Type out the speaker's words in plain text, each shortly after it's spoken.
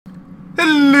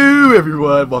Hello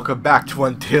everyone, welcome back to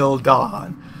Until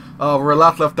Dawn. Where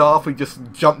last left off, we just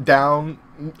jumped down,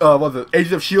 was it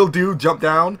Agents of S.H.I.E.L.D. dude jumped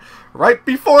down right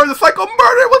before the psycho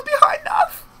murder was behind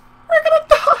us! We're gonna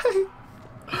die!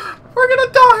 We're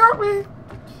gonna die, aren't we?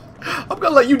 I'm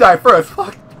gonna let you die first,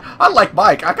 fuck. I like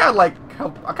Mike, I kinda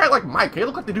like Mike, he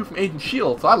look like the dude from Agent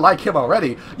S.H.I.E.L.D., so I like him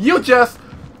already. You just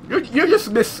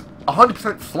miss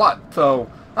 100% slut, so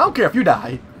I don't care if you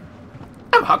die.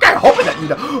 I'm hoping that you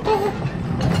know. Oh,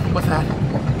 what's that?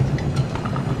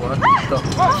 What the?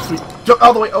 Sweet. Jump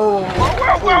all the way. Oh.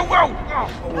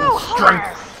 Oh,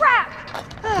 Strength. crap!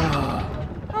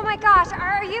 Oh my gosh,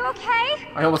 are you okay?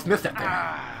 I almost missed that thing.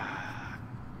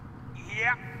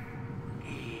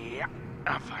 Yeah,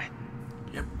 I'm fine.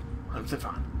 Yep, 100%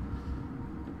 fine.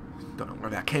 Don't know where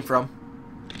that came from.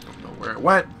 Don't know where it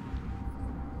went.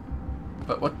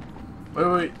 But what?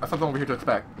 Wait. I have something over here to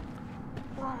expect.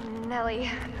 Oh, Nelly.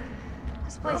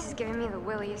 This place is giving me the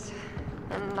willies.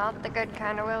 And not the good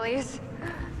kind of willies.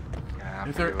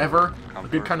 Is there ever a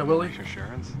good kind of willy?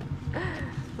 Assurance.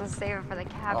 Let's save it for the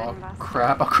cabin, Oh bus.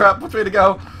 crap, oh crap, which way to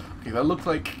go? Okay, that looks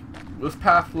like, this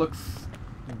path looks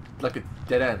like a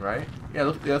dead end, right? Yeah,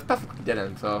 this path looks like a dead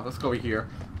end, so let's go over here.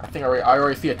 I think I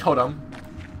already see a totem.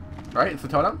 Right, it's a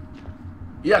totem?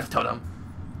 Yeah, it's a totem.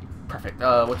 Perfect,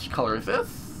 which color is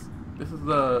this? This is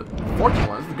the fortune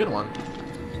one, this is a good one.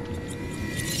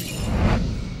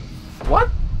 What?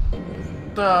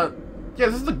 Yeah,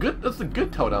 this is a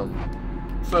good totem.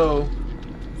 So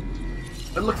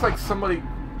it looks like somebody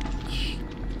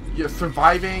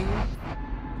surviving.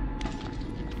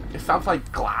 It sounds like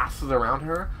glass is around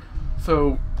her.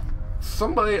 So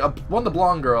somebody, one of the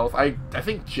blonde girls, I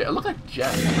think it looked like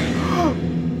Jess.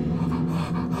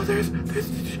 Oh, there's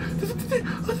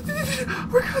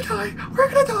we're gonna die. We're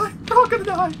all gonna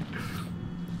die.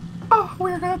 Oh,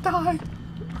 we're gonna die.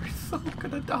 We're so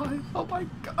gonna die. Oh my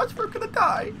gosh, we're gonna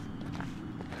die.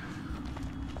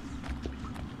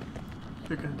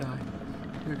 You're gonna die.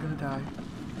 You're gonna die.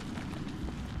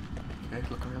 Okay,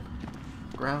 look around.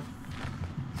 Look around.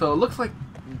 So it looks like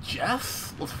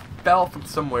Jess fell from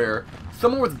somewhere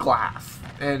with glass,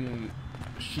 and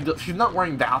she's not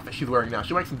wearing the outfit she's wearing now.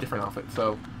 She's wearing some different outfit.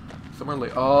 So somewhere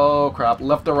like, oh crap,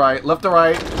 left to right, left to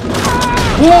right.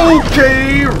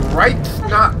 Okay, right's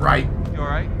not right. You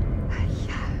alright?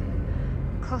 Yeah.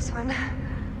 Close one.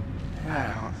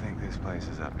 I don't think this place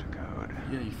is up to code.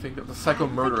 Yeah, you think there was a psycho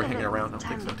murderer hanging around? I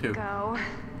don't think so too. Go.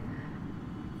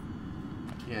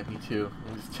 Yeah, me too.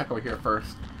 Let me just check over here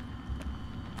first.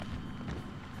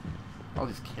 All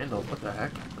these candles, what the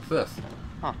heck? What's this?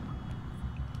 Huh.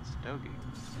 Stogie.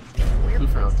 Who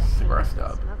found cigar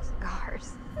stub? Smoke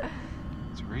cigars.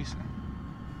 It's recent.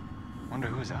 Wonder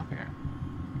who's up here.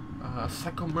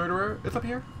 Psycho murderer is up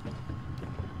here?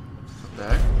 What the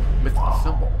heck? Mythical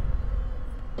symbol.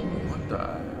 What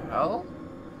the hell?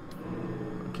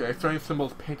 Okay, certain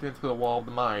symbols painted into the wall of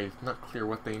the mind. Not clear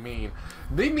what they mean.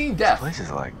 They mean death. This place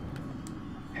is like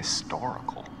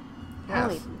historical. Yes.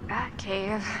 Holy bat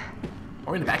cave.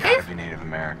 Are we in the back Gotta cave? be Native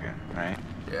American, right?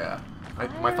 Yeah.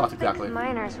 My thoughts exactly. The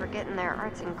miners were getting their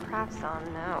arts and crafts on,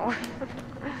 no.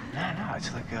 No,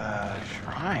 it's like a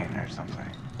shrine or something.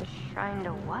 A shrine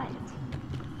to what?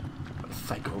 A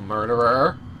psycho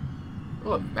murderer.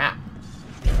 Oh, a map.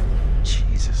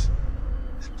 Jesus.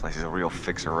 This place is a real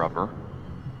fixer-upper.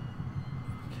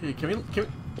 Okay, can we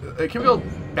go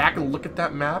back and look at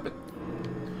that map?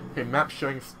 Okay, map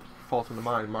showing faults in the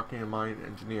mine, marking a mine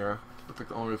engineer. Looks like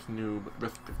the owner's new, but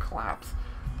risk to collapse.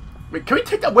 Wait, can we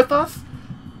take that with us?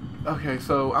 Okay,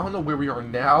 so I don't know where we are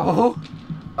now.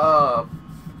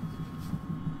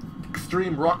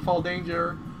 Extreme rockfall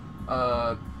danger.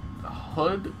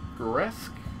 Hood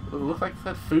risk. It looks like it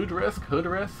said food risk, hood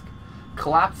risk.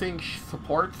 Collapsing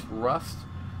supports, rust.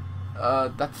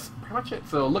 That's pretty much it.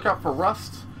 So look out for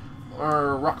rust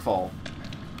or rockfall.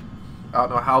 I don't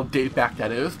know how dated back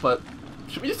that is, but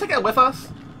should we just take that with us?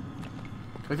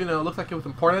 Because, you know, it looks like it was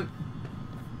important.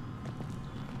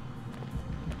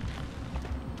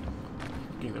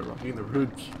 Getting the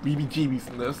rude BBGBs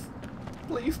in this.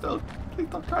 Please don't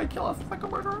try and kill us, psycho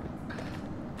murderer.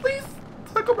 Please,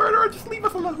 psycho murderer, just leave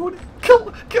us alone.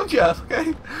 Kill Jess,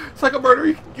 okay? Psycho murderer,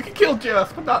 you can kill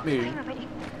Jess, but not me. A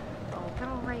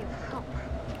little ray of hope.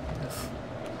 Yes.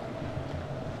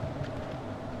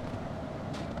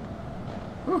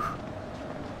 Whew.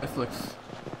 This looks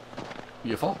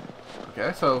beautiful.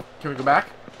 Okay, so can we go back?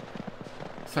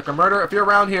 Psycho murderer, if you're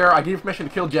around here, I give you permission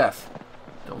to kill Jess.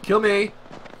 Don't kill me.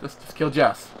 Just kill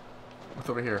Jess. What's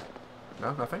over here?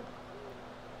 No, nothing?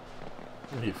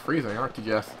 You're freezing, aren't you,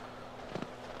 Jess?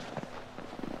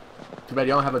 Too bad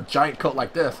you don't have a giant coat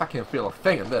like this. I can't feel a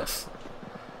thing in this.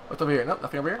 What's over here? Nope,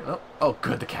 nothing over here. Nope. Oh,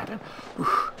 good, the cabin.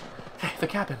 Whew. Hey, the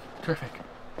cabin. Terrific.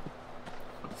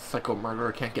 Psycho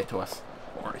murderer can't get to us.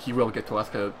 Or he will get to us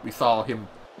because we saw him.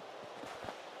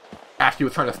 Ashley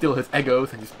was trying to steal his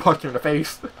Eggos and just punched him in the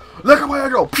face. Look at my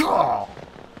Eggo! Pshaw!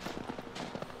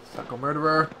 Psycho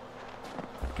murderer.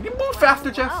 Can you move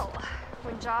faster, Jess? Well,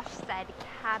 when Josh said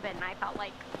cabin, I felt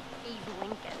like Abe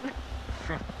Lincoln.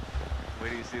 Where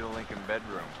do you see the Lincoln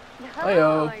bedroom?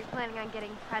 Hi-yo. Are you planning on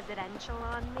getting presidential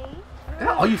on me? Is that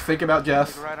all you think about,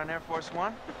 Jess? Take a ride on Air Force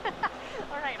One?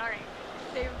 Alright.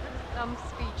 Save some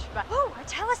speech, but... Oh, a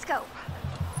telescope!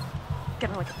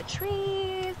 Gonna look at the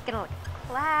trees, gonna look at the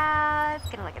clouds,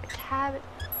 gonna look at the cabin.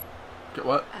 Get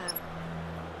what?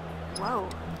 Whoa.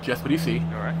 Jess, what do you see?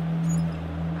 Alright.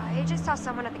 I just saw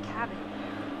someone at the cabin.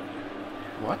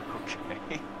 What?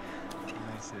 Okay.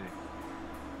 I see.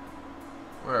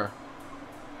 Where?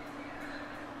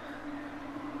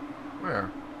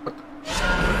 Where? What the?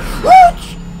 What?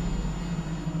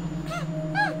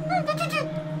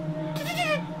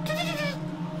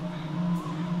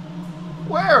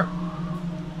 Where?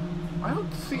 I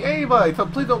don't see anybody, so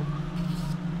please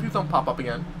don't pop up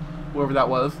again. Whoever that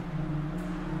was.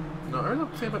 No, I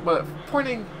don't see anybody, but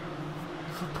pointing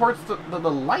towards the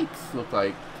lights look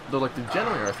like they're like the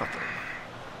generator or something.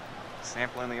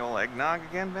 Sampling the old eggnog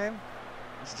again, babe?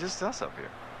 It's just us up here.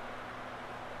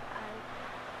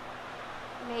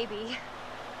 Maybe.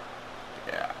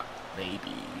 Yeah,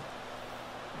 maybe.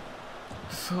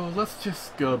 So let's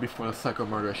just go before the psycho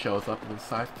murderer shows up and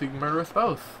decides to murder us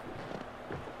both.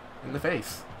 In the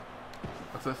face.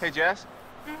 What's this? Hey, Jess.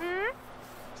 Mm-hmm.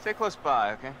 Stay close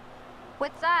by, okay?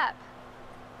 What's up?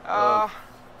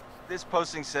 This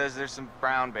posting says there's some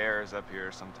brown bears up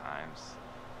here sometimes.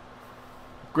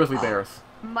 Grizzly bears.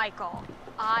 Michael,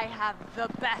 I have the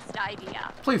best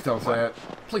idea. Please don't say it.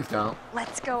 Please don't.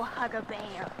 Let's go hug a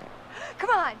bear. Come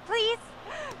on, please.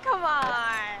 Come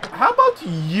on. How about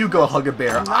you go hug a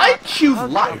bear? I choose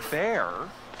Hug life. a bear?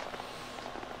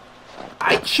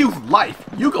 I choose life.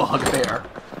 You go hug a bear.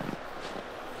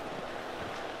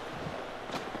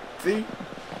 See?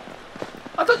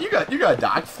 I thought you gotta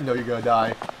die. I just know you're gonna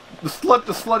die. The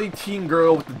slutty teen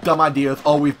girl with the dumb ideas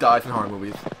always dies in horror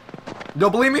movies.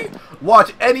 Don't believe me?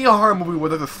 Watch any horror movie where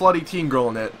there's a slutty teen girl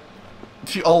in it.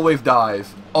 She always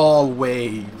dies.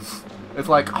 Always. It's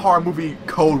like horror movie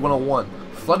code 101.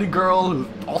 Slutty girl who's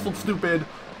also stupid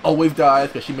always dies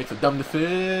because she makes a dumb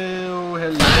decision.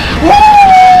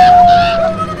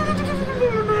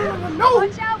 No!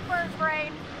 Watch out, bird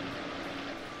brain.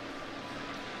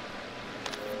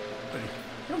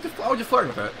 I was just flirting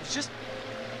with it. It's just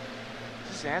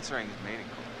answering his mating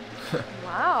call.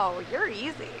 Wow, you're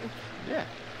easy. Yeah.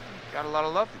 Got a lot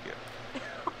of love to give.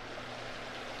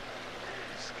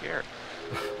 Scared.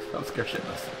 I'm scared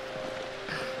shitless.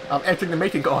 I'm answering the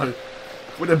mating call.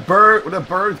 When a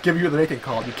bird gives you the mating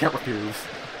call, you can't refuse.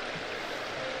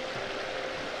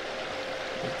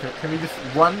 Can we just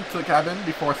run to the cabin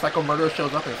before a psycho murderer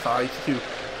shows up and decides to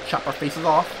chop our faces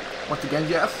off? Once again,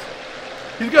 yes.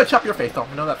 He's gonna chop your face off,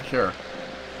 I know that for sure.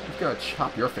 He's gonna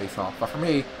chop your face off. But for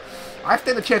me, I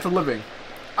stand a chance of living.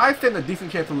 I stand a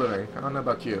decent chance of living. I don't know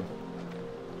about you.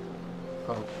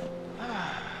 Oh.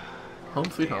 Home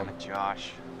sweet Damn home. it,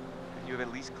 Josh. Could you have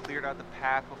at least cleared out the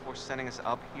path before sending us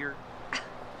up here?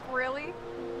 Really?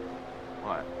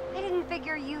 What? I didn't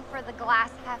figure you for the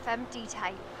glass half empty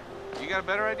type. You got a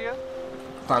better idea?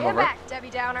 Climb Stand over it. back, Debbie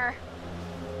Downer.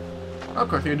 Of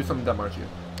course, you're gonna do something dumb, aren't you?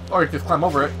 Or you can just climb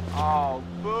over it. Oh,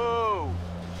 boo!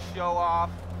 Show off.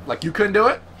 Like you couldn't do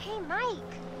it? Hey, Mike.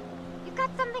 You've got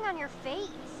something on your face.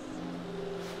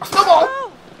 A snowball!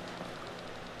 Oh!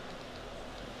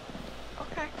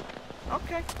 Okay.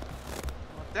 Okay.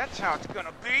 Well, that's how it's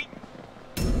gonna be.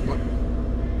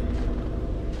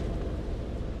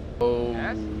 Oh.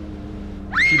 Yes?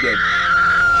 She did.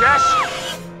 Jess!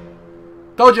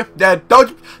 Told you, Dad. Told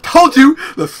you.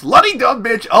 The slutty dumb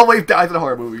bitch always dies in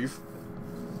horror movies.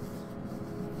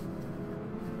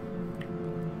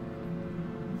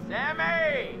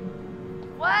 Sammy!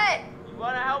 What? You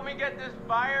wanna help me get this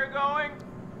fire going?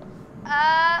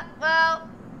 Well,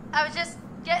 I was just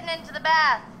getting into the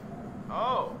bath.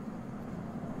 Oh.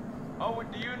 Oh,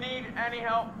 do you need any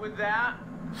help with that?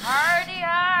 Hardy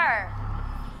har.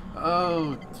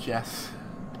 Oh, Jess.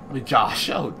 I mean, Josh.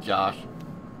 Oh, Josh.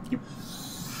 You.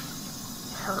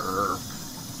 Her.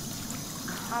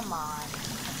 Come on.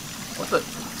 What's it?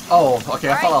 Oh, okay.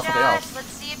 I thought it was Alright, something Josh, else. let's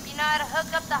see if you know how to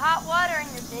hook up the hot water in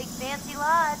your big fancy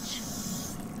lodge.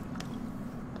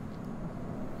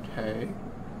 Okay.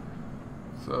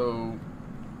 So.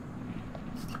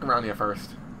 Let's look around here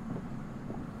first.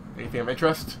 Anything of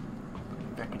interest?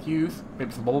 That I could use?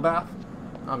 Maybe some bubble bath?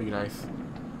 That'll be nice.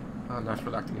 Nice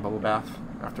relaxing bubble bath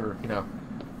after, you know,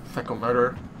 psycho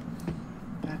murder.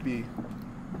 That'd be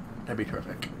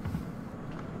terrific.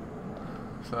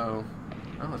 So,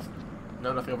 oh,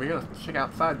 no, nothing over here. Let's check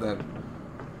outside then.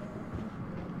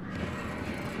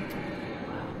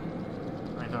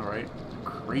 I know, right?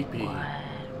 Creepy.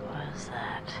 What was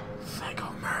that?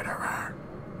 Psycho murderer.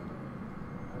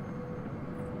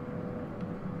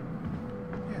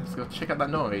 Yeah, let's go check out that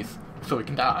noise so we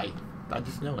can die. I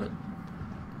just know it.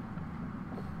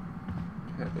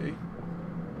 Okay.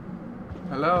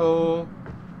 Hello?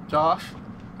 Josh?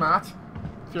 Matt?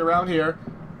 If you're around here,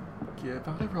 give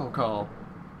out a roll call.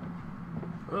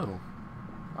 Oh.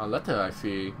 A letter, I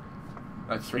see.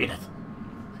 Let's read it.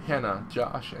 Hannah,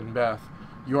 Josh, and Beth,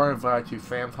 you are invited to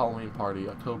Sam's Halloween party,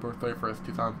 October 31st,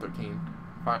 2013.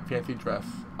 Fancy dress,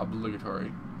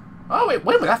 obligatory. Oh, wait a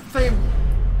minute, that's the same...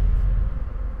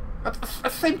 That's the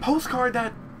same postcard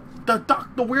that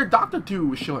the weird Doctor dude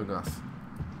was showing us.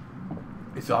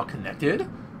 It's all connected?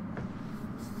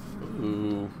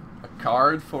 Ooh. A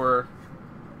card for...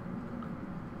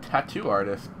 tattoo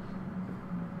artist.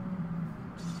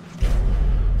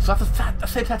 So that's the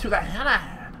same tattoo that Hannah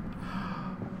had.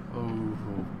 Oh,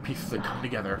 pieces that come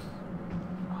together.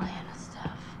 All Hannah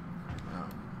stuff. Oh.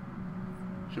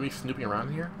 Should we be snooping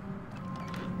around here?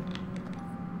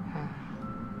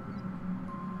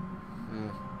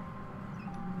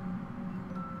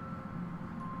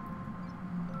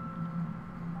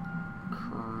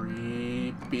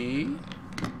 Creepy.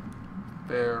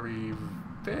 Very,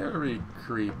 very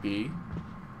creepy.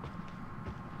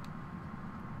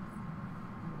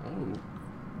 Oh.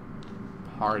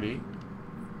 Party.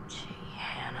 Gee,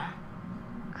 Hannah.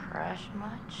 Crush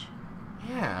much?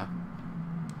 Yeah.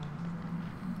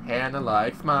 Hannah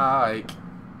likes Mike.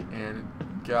 And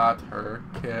got her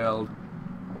killed.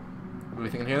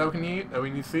 Anything in here that we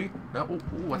need to see? No? Ooh,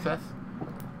 what's this?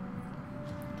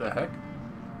 The heck?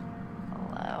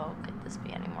 Hello, could this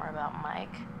be any more about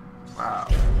Mike? Wow.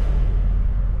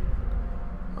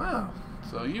 Wow.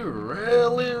 So you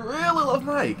really, really love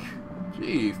Mike.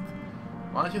 Jeez.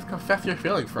 Why don't you just confess your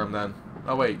feelings for him then?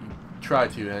 Oh wait, you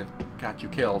tried to and got you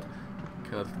killed.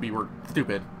 Because we were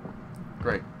stupid.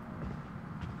 Great.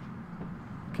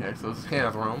 Okay, so this is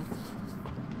Hannah's room.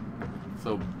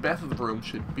 So Beth's room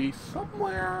should be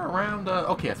somewhere around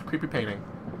okay, it's a creepy painting.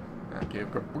 Okay,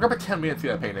 we're gonna pretend we didn't see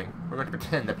that painting. We're gonna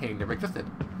pretend that painting never existed.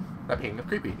 That painting is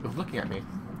creepy. It was looking at me.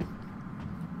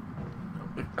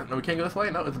 No, we can't go this way?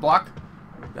 No, it's blocked.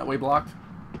 That way blocked.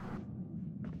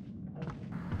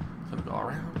 So we go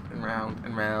around and round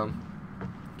and round.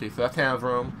 Okay, so that's Hannah's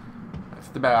room. That's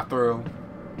the bathroom.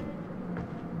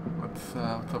 What's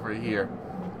over here?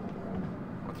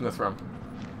 What's in this room?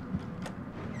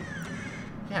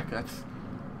 Yeah, that's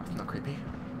not creepy.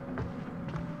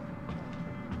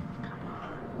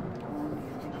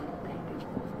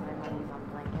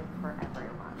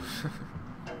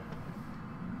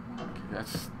 Okay,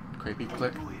 that's creepy.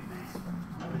 Click.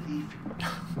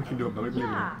 We can do a million.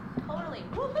 Yeah, totally.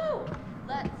 Woohoo!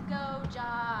 Let's go,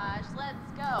 Josh. Let's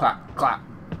go. Clap, clap.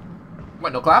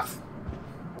 What, no claps?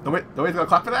 Nobody's gonna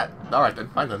clap for that? Alright then,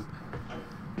 fine then.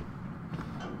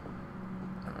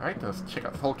 Alright, let's check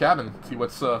out the whole cabin. See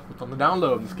what's on the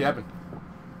download in this cabin.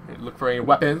 Okay, look for any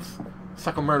weapons.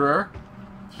 Psycho murderer.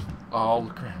 Oh,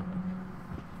 look around.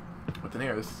 What's in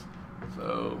here?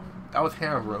 So that was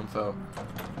Hannah's room, so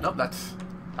nope, that's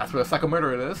where the psycho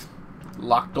murderer is.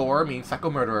 Locked door means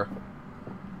psycho murderer.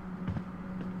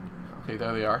 Okay,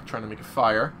 there they are, trying to make a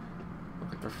fire.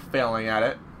 Look like they're failing at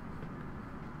it.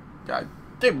 God,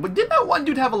 did that one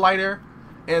dude have a lighter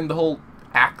and the whole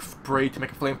axe spray to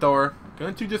make a flamethrower?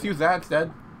 Couldn't you just use that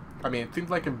instead? I mean, it seems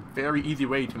like a very easy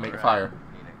way to make a fire.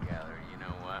 Peanut Gallery, you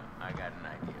know what? I got an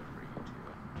idea for you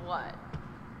two. What?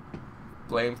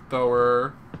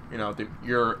 Flamethrower, you know,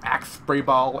 your axe spray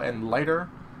ball and lighter.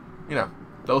 You know,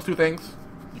 those two things.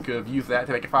 You could have used that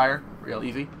to make a fire. Real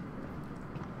easy.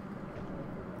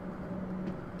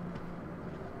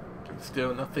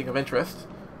 Still nothing of interest.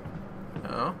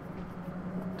 No.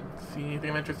 Don't see anything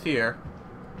of interest here.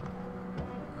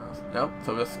 Nope,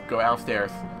 so let's go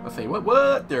downstairs. Let's see,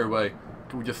 what? There, way.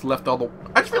 We just left all the...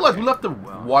 I just realized we left the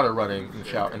water running in the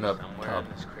tub. Somewhere in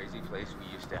this crazy place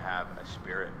we used to have a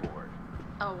spirit board.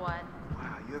 A what?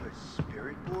 Wow, you have a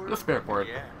spirit board? The spirit board.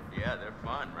 Yeah, they're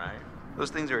fun, right? Those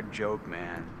things are a joke,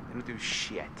 man. They don't do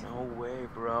shit. No way,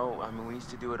 bro. I mean, we used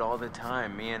to do it all the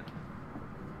time. Me and...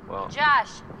 Well...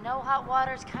 Josh, no hot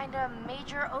water's kinda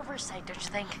major oversight, don't you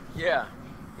think? Yeah.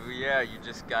 Yeah, you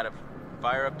just gotta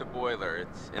fire up the boiler.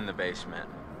 It's in the basement.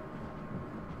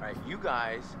 Alright, you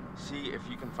guys see if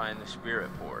you can find the spirit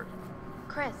board.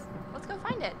 Chris, let's go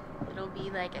find it. It'll be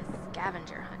like a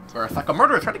scavenger hunt. Or a psycho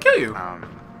murderer trying to kill you.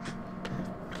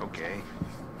 Okay.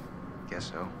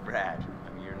 Guess so. Brad, I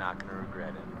mean, you're not gonna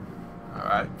regret it.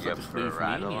 Alright, You so up just for a leave me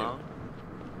ride and you. along?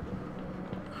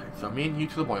 So me and you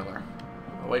to the boiler.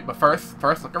 Oh, wait, but first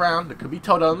look around. There could be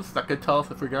totems that could tell us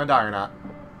if we're gonna die or not.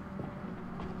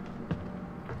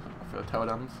 For the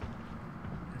totems.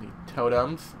 Any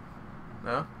totems?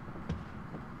 No?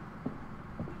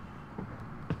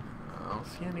 I don't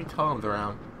see any totems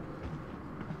around.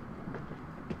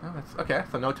 Oh, that's okay.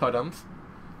 So no totems.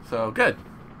 So good.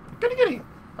 Goody goody.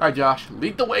 All right, Josh,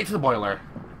 lead the way to the boiler.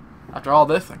 After all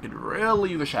this, I could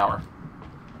really use a shower.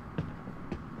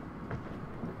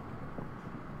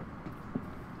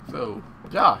 So,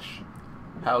 Josh,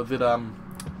 how's it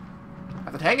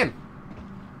hanging?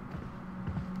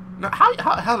 Now,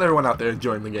 how's everyone out there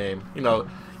enjoying the game? You know,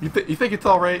 you think it's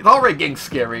already getting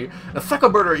scary. The psycho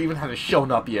murderer even hasn't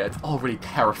shown up yet. It's already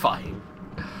terrifying.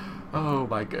 Oh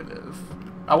my goodness.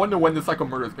 I wonder when the psycho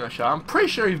murderer is gonna show up. I'm pretty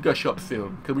sure he's gonna show up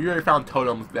soon, because we already found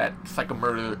totems that psycho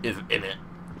murderer isn't in it.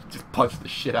 Just punched the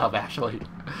shit out of Ashley.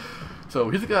 So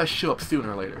he's gonna show up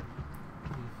sooner or later.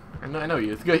 I know he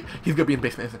is. He's gonna be in the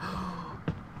basement.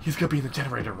 He's gonna be in the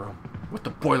generator room with the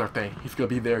boiler thing. He's gonna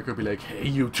be there. Gonna be like, "Hey,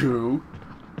 you two,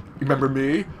 remember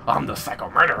me? I'm the psycho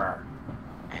murderer."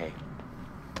 Hey,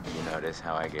 you notice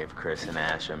how I gave Chris and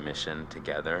Ash a mission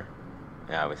together?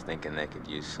 Yeah, I was thinking they could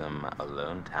use some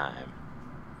alone time.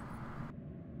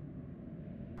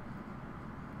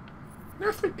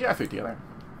 They're sweet. Yeah, sweet together.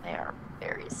 They are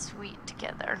very sweet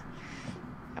together.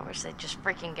 I wish they'd just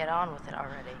freaking get on with it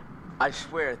already. I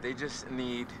swear, they just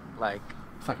need, like,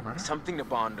 Psycho murderer. something to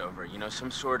bond over, you know,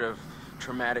 some sort of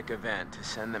traumatic event to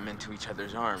send them into each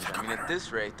other's arms. I mean, at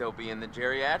this rate, they'll be in the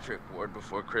geriatric ward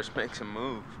before Chris makes a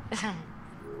move.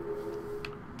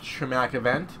 Traumatic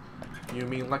event? You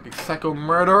mean like a psycho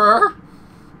murderer?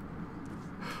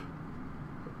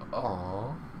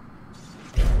 Aww.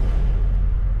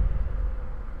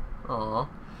 Aww.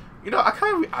 You know,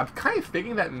 I'm kind of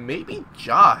thinking that maybe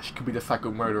Josh could be the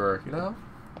psycho murderer, you know?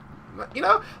 You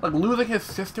know, like losing his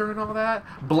sister and all that,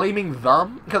 blaming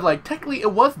them, because like technically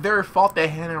it was their fault that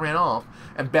Hannah ran off,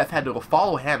 and Beth had to go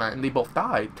follow Hannah, and they both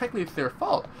died. Technically, it's their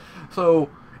fault. So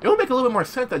it would make a little bit more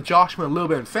sense that Josh went a little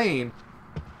bit insane,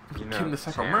 You became the know,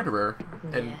 psycho Sam, murderer,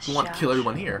 and Yes, want to kill Josh.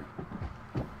 everyone here.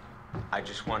 I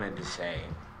just wanted to say,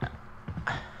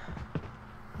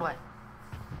 What?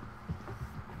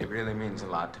 it really means a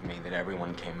lot to me that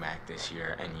everyone came back this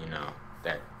year, and you know,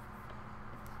 that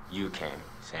you came,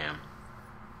 Sam.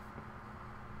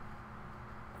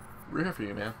 We're here for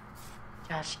you, man.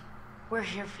 Josh, we're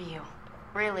here for you.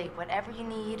 Really, whatever you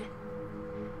need,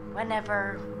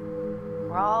 whenever,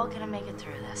 we're all gonna make it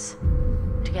through this.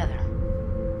 Together.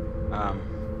 I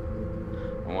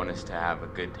want us to have a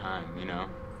good time, you know?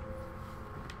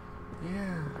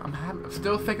 Yeah, I'm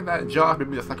still thinking that Josh may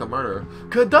be the psycho murderer.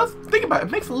 Cause it does, think about it,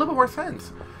 it makes a little bit more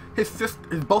sense.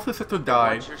 Both his sisters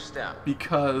died What's your step?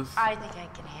 because... I think I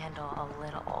can handle a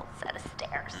little set of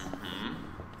stairs.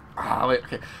 Wait,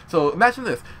 okay. So imagine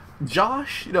this.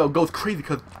 Josh, you know, goes crazy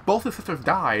because both his sisters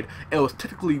died, and it was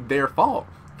typically their fault.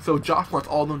 So Josh wants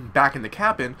all of them back in the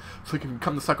cabin so he can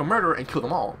become the psycho murderer and kill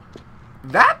them all.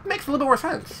 That makes a little bit more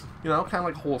sense. You know, kind of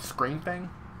like the whole Scream thing.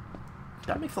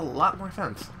 That makes a lot more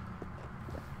sense.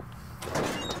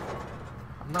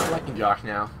 I'm not liking Josh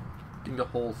now. Getting the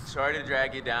whole... Sorry to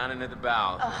drag you down into the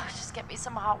bowels. Oh, just get me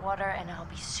some hot water and I'll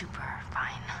be super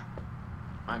fine.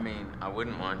 I mean, I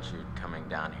wouldn't want you coming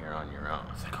down here on your own,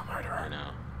 psycho murderer. you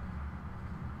know?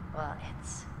 Well,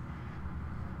 it's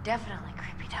definitely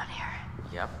creepy down here.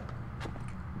 Yep.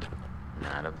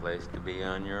 Not a place to be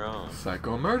on your own.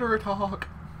 Psycho murderer talk.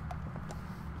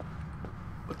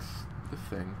 What's this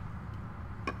thing?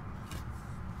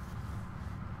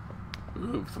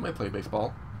 Ooh, somebody play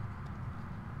baseball.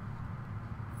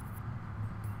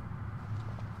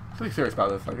 Let's be serious about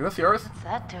this. Like, is this yours? What's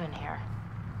that doing here?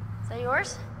 Is that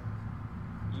yours?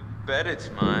 You bet it's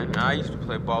mine. I used to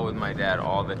play ball with my dad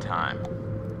all the time.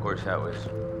 Of course, that was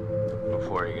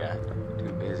before he got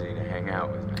too busy to hang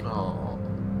out with me. Oh.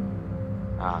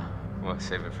 We'll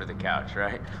save it for the couch,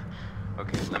 right?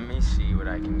 Okay, let me see what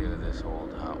I can do with this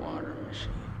old hot water machine.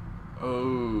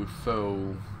 Oh,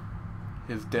 so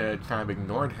his dad kind of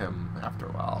ignored him after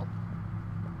a while.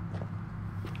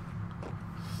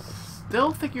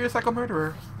 Still think you're a psycho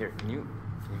murderer. Here, can you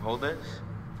hold this?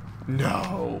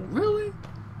 No. Really?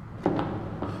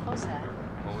 What was that?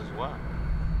 What was what?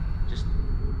 Just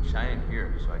shine it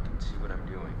here so I can see what I'm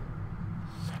doing.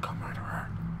 Psycho murderer.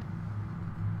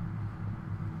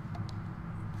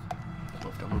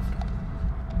 Don't move.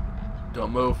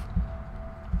 Don't move.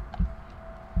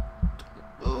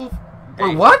 Don't move.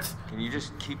 Wait, what? Can you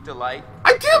just keep the light?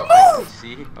 I didn't so I can move!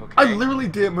 see? Okay. I literally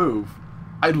didn't move.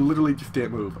 I literally just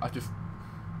didn't move. I just...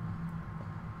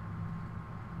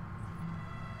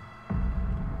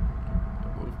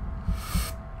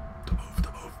 Don't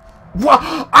move. What?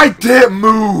 I didn't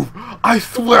move! I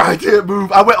swear I didn't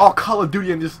move. I went all Call of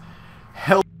Duty and just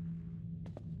held...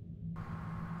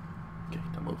 Okay,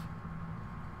 don't move.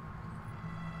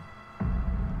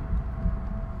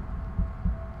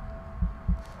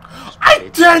 I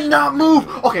did not move.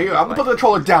 Okay, I'm gonna put the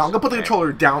controller down. I'm gonna put the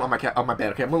controller down on my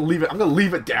bed. Okay, I'm gonna leave it. I'm gonna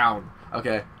leave it down.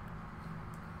 Okay.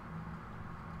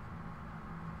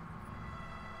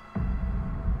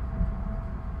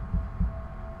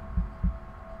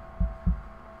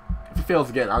 If it fails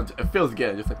again,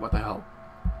 just like what the hell.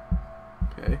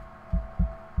 Okay.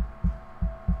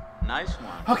 Nice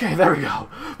one. Okay, there we go.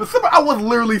 But somehow I was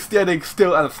literally standing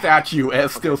still at a statue and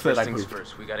it still said I First things moved.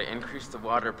 first, we gotta increase the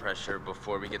water pressure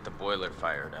before we get the boiler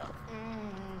fired up.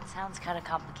 Sounds kind of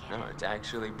complicated. No, it's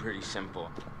actually pretty simple.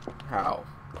 How?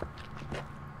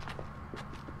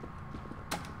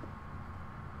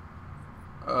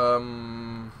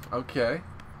 Okay.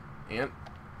 And...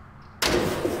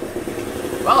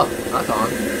 Well, that's on.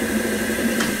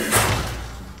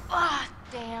 Ah,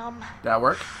 damn. That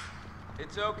work?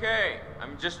 It's okay.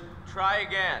 I'm just try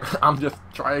again. I'm just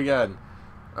try again.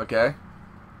 Okay.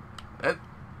 And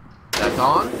that's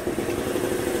on.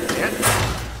 And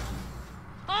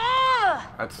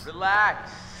that's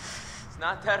Relax. It's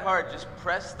not that hard. Just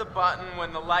press the button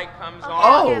when the light comes on.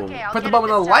 oh, okay, I'll press the get button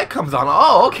it when the this light time. comes on.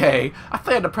 Oh, okay. I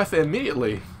thought I had to press it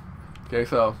immediately. Okay,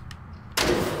 so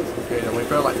okay, then wait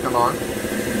for the light to come on.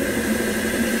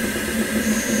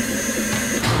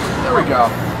 There we go.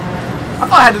 I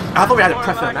thought we had to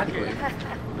press it magically.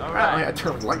 All I right. had to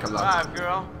turn when the light comes on. Five,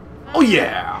 girl. Oh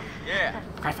yeah! Yeah.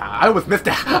 High five. I almost missed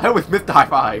that. I almost missed the high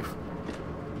five.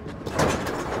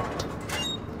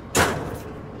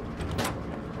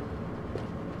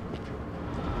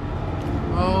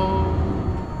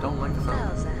 Oh, don't like the sound.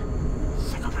 How's that?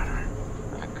 Second murder.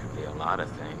 That could be a lot of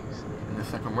things. And the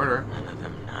second murder. None of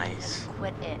them nice.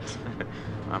 Quit it.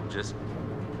 I'm just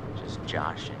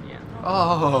joshing you.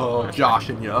 Oh, Josh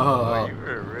and you. Oh, Oh. you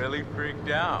were really freaked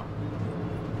out.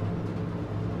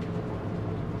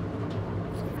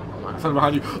 Something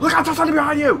behind you. Look out! There's something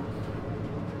behind you.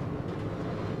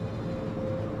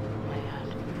 Oh my god.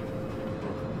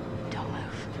 Don't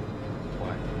move.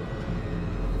 What?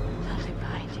 Something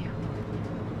behind you.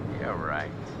 Yeah,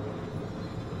 right.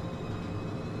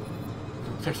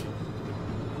 Seriously.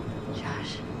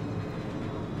 Josh.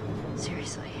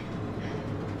 Seriously.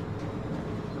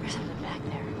 There's something back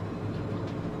there.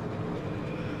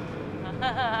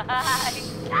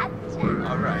 Gotcha.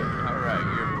 All right.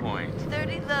 Your point.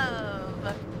 30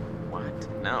 love.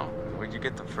 What? No. Where'd you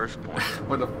get the first point?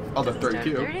 What the other Does it start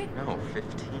 32? 30? No,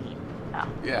 15. Oh.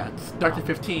 Yeah, it starts at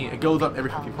 15. It goes up every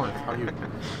 15 points. How do you?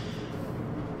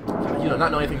 You know,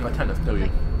 not know anything about tennis, do you?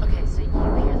 Okay, so you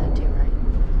hear that too, right?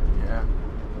 Yeah.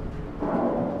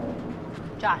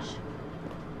 Josh,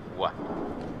 What?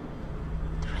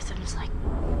 the rhythm's like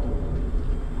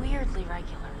weirdly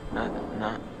regular.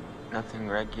 Nothing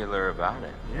regular about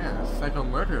it. Yeah, Psycho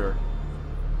Murderer.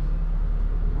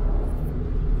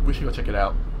 We should go check it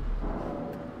out.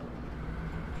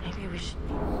 Maybe we should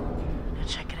go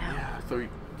check it out. Yeah, so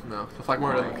Psycho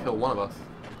Murderer doesn't kill one of us.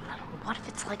 What if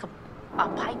it's like a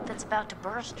pipe that's about to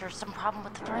burst or some problem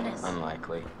with the furnace?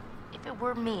 Unlikely. If it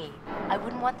were me, I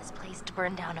wouldn't want this place to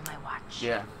burn down on my watch.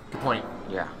 Yeah, good point.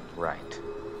 Yeah, right.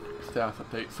 Status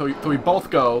update. So we both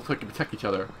go so we can protect each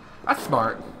other. That's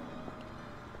smart.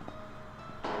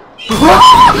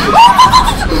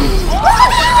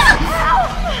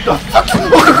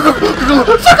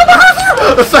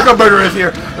 The Psycho Murderer is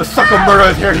here! The Psycho Murderer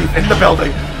is here! He's in the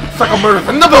building! Psycho Murderer's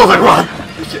in the building! Run!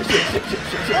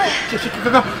 Shit,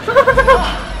 go.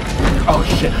 Oh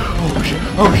shit! Oh shit!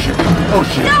 Oh shit! Oh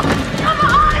shit! No! Come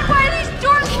on! Why are these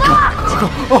doors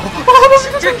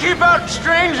locked? To keep out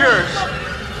strangers!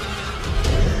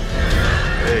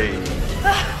 Hey.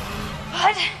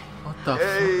 What? What the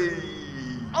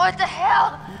What the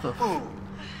hell?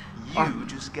 You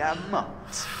just got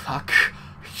mugged. fuck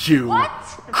you, What?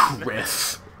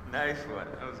 Chris? Nice one.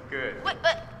 That was good. Wait,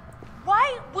 but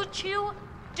why would you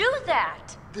do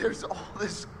that? There's all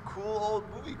this cool old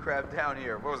movie crap down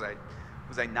here. What was I?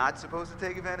 Was I not supposed to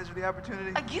take advantage of the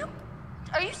opportunity?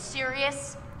 Are you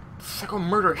serious? Psycho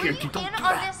Murderer Were here, you dude, don't in do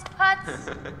on that. this,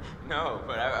 Putz? No,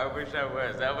 but I wish I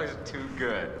was. That was too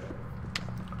good.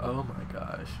 Oh my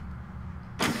gosh.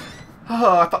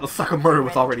 Oh, I thought the Psycho Murderer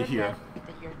was already here.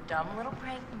 That your dumb little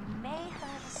prank may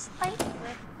have a slight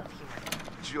whiff of humor.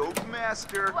 Joke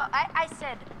master. Well, I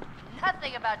said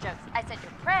nothing about jokes. I said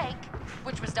your prank,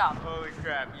 which was dumb. Holy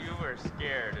crap, you were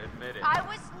scared, admit it. I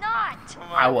was not. Come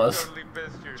on, I was. You totally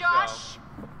pissed yourself. Josh.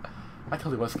 I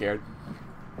totally was scared.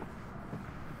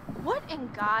 What in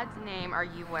God's name are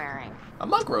you wearing? A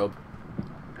monk robe.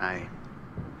 I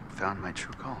found my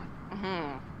true calling.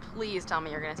 Please tell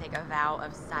me you're gonna take a vow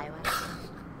of silence.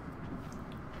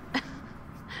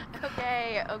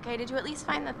 Okay, did you at least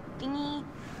find the thingy?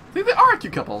 See, they are a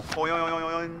cute couple.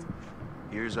 Boing.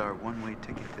 Here's our one-way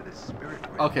ticket to the spirit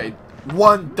realm. Okay,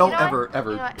 one, don't You know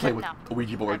ever what? play with No. a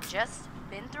Ouija board. I've just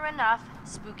been through enough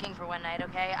spooking for one night,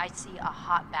 okay? I see a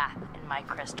hot bath in my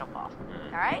crystal ball.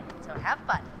 All right? So have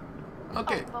fun.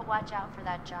 Okay. Oh, but watch out for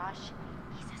that Josh.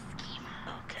 He's a schemer.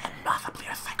 Okay. Possibly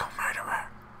a psycho murderer.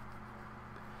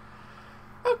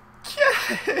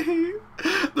 Okay.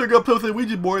 They're gonna play with the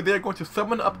Ouija board. They're going to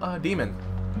summon up a demon.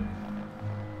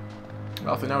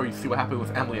 Well, so now we see what happened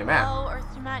with Emily and Matt. Oh,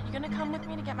 Earthy Matt, you gonna come with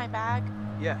me to get my bag?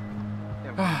 Yeah.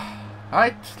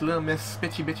 Alright, little Miss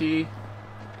Bitchy.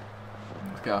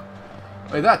 Let's go.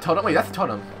 Wait, is that a totem? Wait, that's a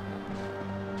totem.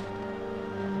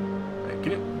 Wait,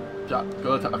 can you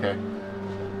go to okay.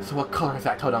 So what color is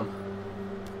that totem?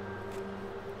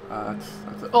 That's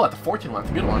oh, that's a fortune one.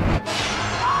 It's a good one.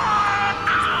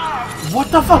 What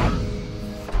the fuck?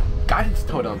 Guidance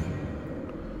totem.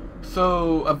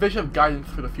 So, a vision of guidance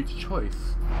for the future choice.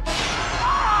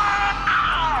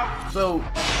 So,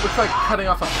 looks like cutting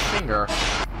off a finger.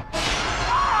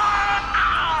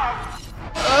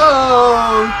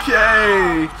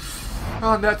 Okay!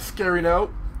 On that scary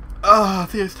note, I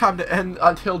think it's time to end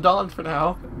Until Dawn for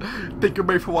now. Thank you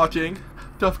everybody for watching.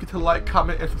 Don't forget to like,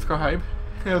 comment, and subscribe.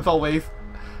 And as always,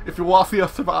 if you want to see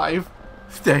us survive,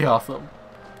 stay awesome.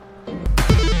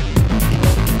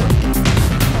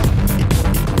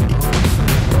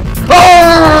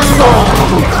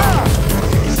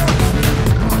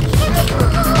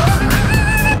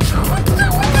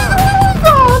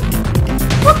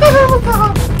 What the hell was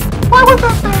that? Why was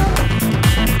that?